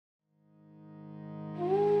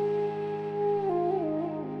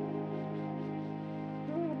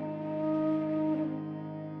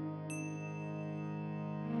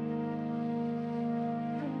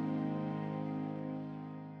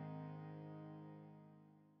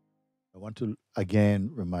I want to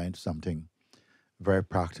again remind something very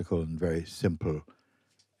practical and very simple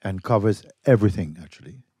and covers everything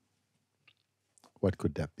actually. What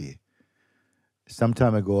could that be? Some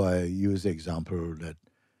time ago, I used the example that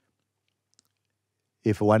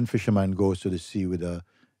if one fisherman goes to the sea with a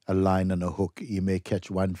line and a hook, he may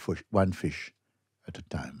catch one fish at a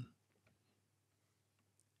time.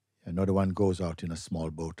 Another one goes out in a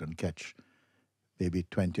small boat and catch maybe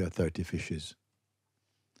 20 or 30 fishes.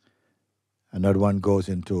 Another one goes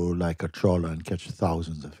into like a trawler and catch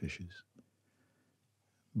thousands of fishes.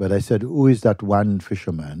 But I said, who is that one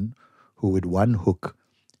fisherman who with one hook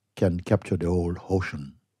can capture the whole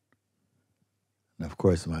ocean? And of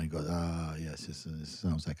course, mine goes, yes, this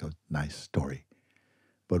sounds like a nice story.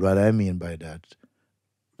 But what I mean by that,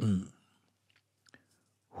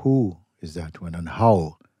 who is that one and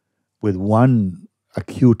how, with one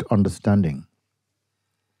acute understanding,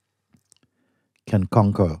 can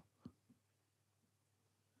conquer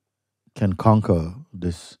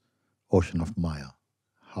this ocean of Maya?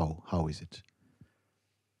 How is it?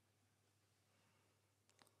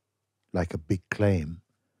 Like a big claim.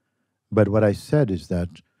 But what I said is that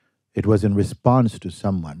it was in response to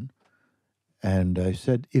someone, and I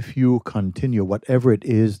said, if you continue, whatever it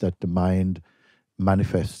is that the mind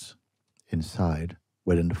manifests inside,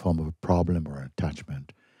 whether in the form of a problem or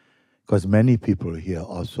attachment, because many people here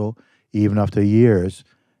also, even after years,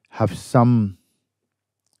 have some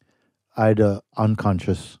either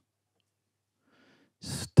unconscious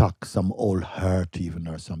stuck, some old hurt even,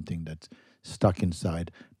 or something that's stuck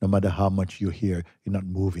inside. No matter how much you hear, you're not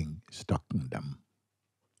moving, stuck in them.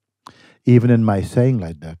 Even in my saying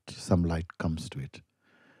like that, some light comes to it.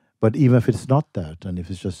 But even if it's not that, and if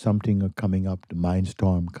it's just something coming up, the mind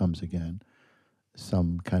storm comes again,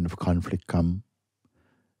 some kind of conflict come,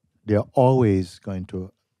 they're always going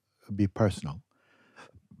to be personal.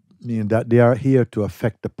 Meaning that they are here to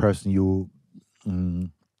affect the person you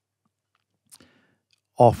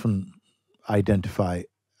often identify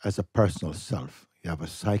as a personal self. You have a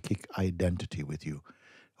psychic identity with you.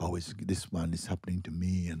 Always, this one is happening to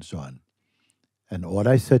me, and so on. And what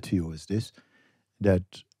I said to you is this,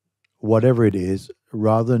 that whatever it is,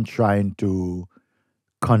 rather than trying to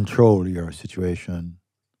control your situation,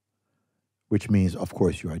 which means, of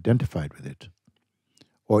course, you're identified with it,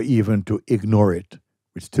 or even to ignore it,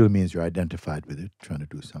 which still means you're identified with it, trying to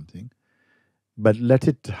do something, but let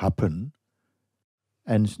it happen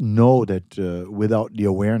and know that without the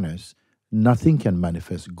awareness, nothing can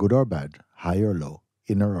manifest good or bad, high or low,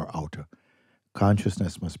 inner or outer.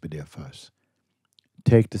 Consciousness must be there first.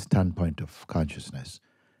 Take the standpoint of consciousness.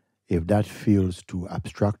 If that feels too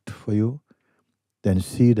abstract for you, then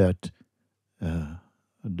see that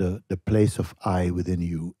the place of I within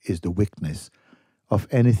you is the weakness of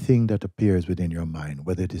anything that appears within your mind,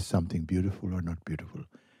 whether it is something beautiful or not beautiful.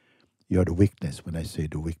 You're the weakness when I say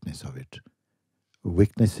the weakness of it.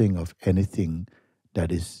 Witnessing of anything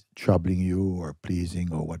that is troubling you or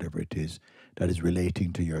pleasing or whatever it is that is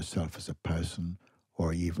relating to yourself as a person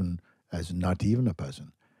or even as not even a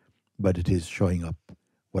person, but it is showing up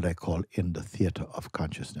what I call in the theater of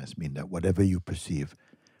consciousness, meaning that whatever you perceive,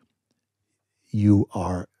 you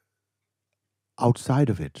are outside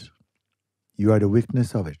of it. You are the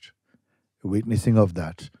witness of it, witnessing of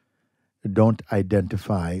that. Don't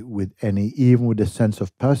identify with any, even with the sense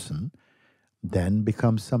of person, then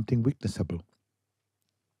becomes something witnessable.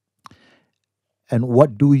 And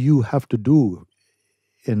what do you have to do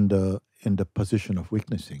in the position of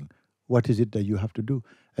witnessing? What is it that you have to do?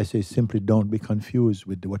 I say simply don't be confused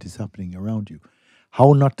with what is happening around you.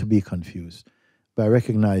 How not to be confused? By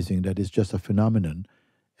recognizing that it's just a phenomenon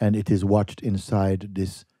and it is watched inside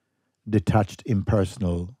this detached,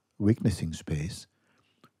 impersonal witnessing space,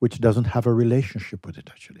 which doesn't have a relationship with it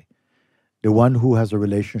actually. The one who has a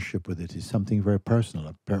relationship with it is something very personal,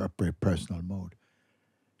 a very personal mode.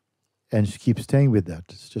 And just keep staying with that.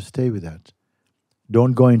 Just stay with that.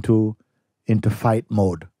 Don't go into fight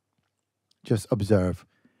mode. Just observe.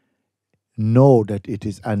 Know that it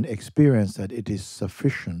is an experience that it is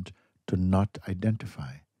sufficient to not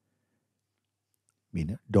identify.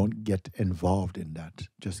 Don't get involved in that.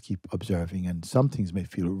 Just keep observing. And some things may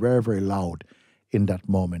feel very, very loud in that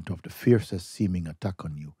moment of the fiercest seeming attack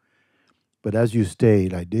on you. But as you stay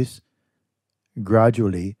like this,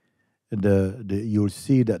 gradually, you'll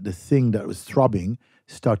see that the thing that was throbbing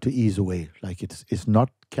start to ease away. Like it's not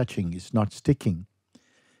catching, it's not sticking,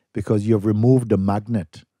 because you've removed the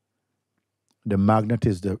magnet. The magnet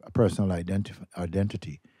is the personal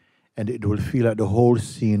identity, and it will feel like the whole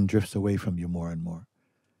scene drifts away from you more and more.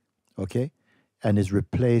 Okay, and is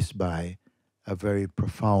replaced by a very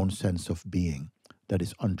profound sense of being that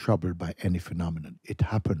is untroubled by any phenomenon. It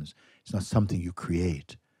happens. It's not something you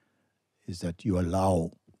create. It's that you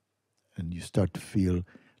allow and you start to feel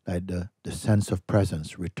like the sense of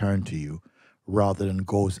presence return to you rather than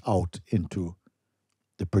goes out into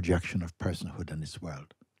the projection of personhood in this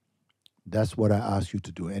world. That's what I ask you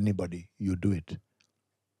to do. Anybody, you do it.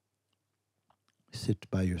 Sit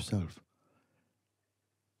by yourself.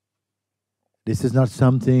 This is not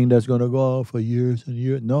something that's going to go on for years and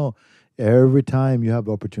years. No, every time you have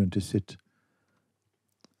the opportunity to sit,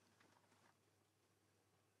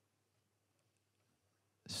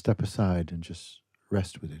 step aside and just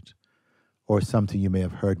rest with it. Or something you may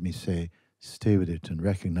have heard me say, stay with it and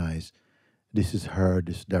recognize this is heard,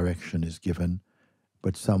 this direction is given,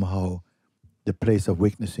 but somehow the place of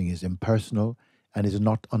witnessing is impersonal and is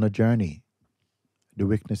not on a journey. The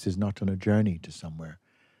witness is not on a journey to somewhere.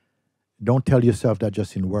 Don't tell yourself that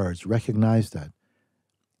just in words. Recognize that.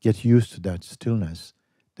 Get used to that stillness,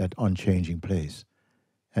 that unchanging place.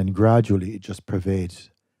 And gradually it just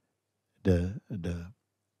pervades the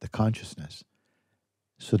consciousness.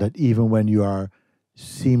 So that even when you are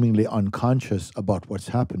seemingly unconscious about what's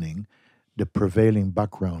happening, the prevailing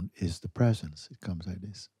background is the presence. It comes like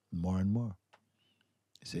this, more and more.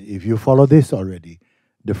 See, if you follow this already,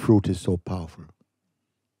 the fruit is so powerful.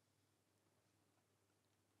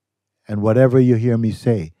 And whatever you hear me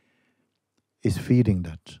say is feeding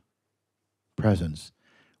that presence.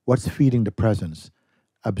 What's feeding the presence?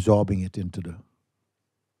 Absorbing it into the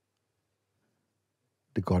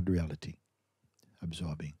God reality.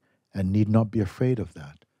 Absorbing. And need not be afraid of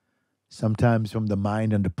that. Sometimes from the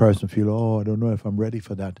mind and the person feel, oh, I don't know if I'm ready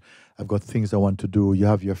for that. I've got things I want to do. You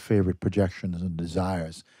have your favorite projections and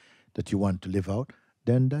desires that you want to live out.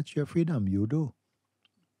 Then that's your freedom. You do.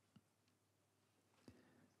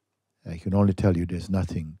 I can only tell you there's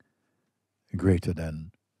nothing greater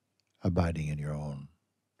than abiding in your own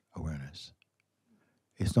awareness.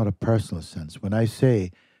 It's not a personal sense. When I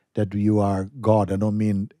say that you are God, I don't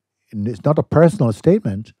mean, it's not a personal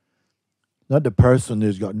statement. Not the person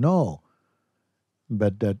is God. No.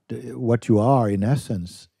 But that what you are in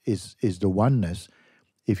essence is the oneness.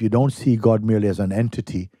 If you don't see God merely as an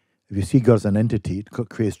entity, if you see God as an entity, it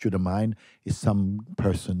creates through the mind, is some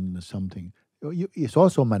person, something. It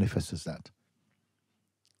also manifests as that.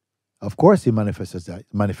 Of course, He manifests as that.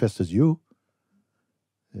 It manifests as you.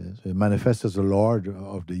 Yes. It manifests as the Lord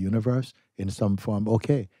of the universe in some form.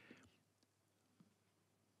 Okay.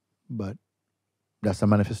 But that's a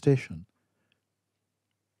manifestation.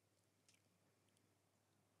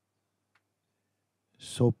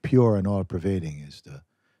 So pure and all-pervading is the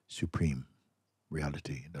supreme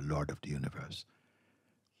reality, the Lord of the universe.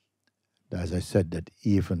 As I said, that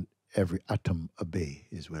even every atom obey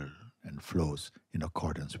His will and flows in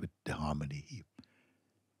accordance with the harmony He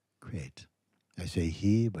creates. I say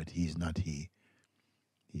He, but He's not He.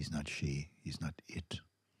 He's not she. He's not it.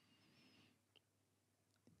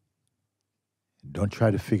 Don't try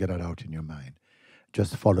to figure that out in your mind.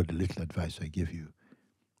 Just follow the little advice I give you,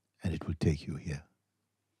 and it will take you here.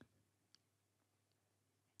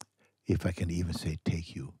 If I can even say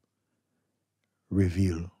take you,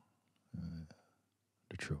 reveal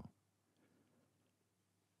the truth.